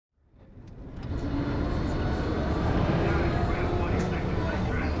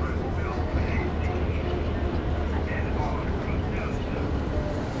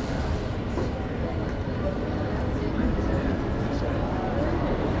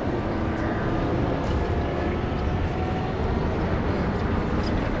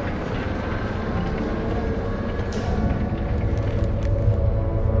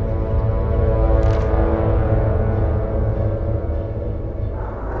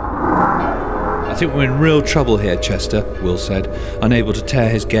think we're in real trouble here, Chester, Will said, unable to tear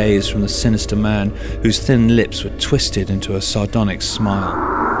his gaze from the sinister man whose thin lips were twisted into a sardonic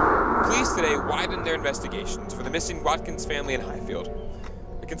smile. Police today widened their investigations for the missing Watkins family in Highfield.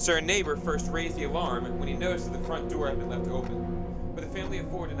 A concerned neighbor first raised the alarm when he noticed that the front door had been left open, but the family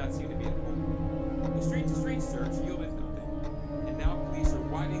of four did not seem to be at home. A street-to-street search yielded nothing, and now police are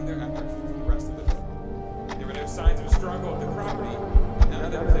widening their efforts to the rest of the building. There were no signs of a struggle at the property, and none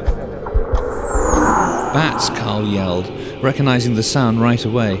of them Bats, Carl yelled, recognizing the sound right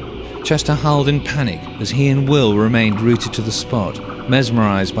away. Chester howled in panic as he and Will remained rooted to the spot,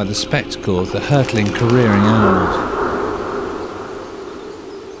 mesmerized by the spectacle of the hurtling, careering animals.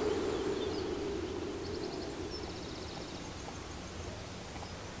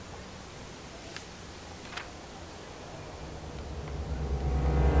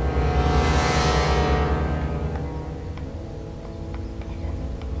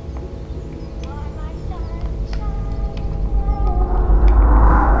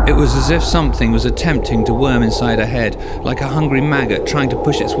 It was as if something was attempting to worm inside her head, like a hungry maggot trying to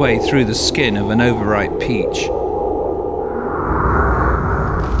push its way through the skin of an overripe peach.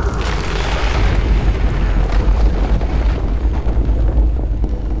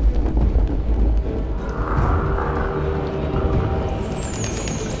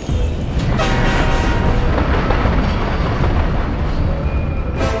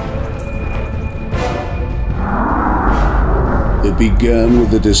 It began with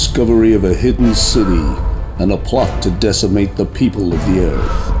the discovery of a hidden city and a plot to decimate the people of the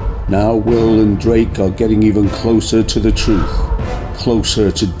earth. Now Will and Drake are getting even closer to the truth,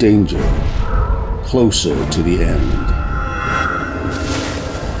 closer to danger, closer to the end.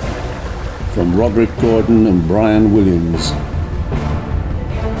 From Roderick Gordon and Brian Williams,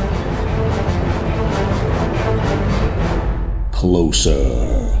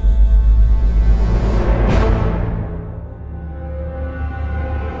 Closer.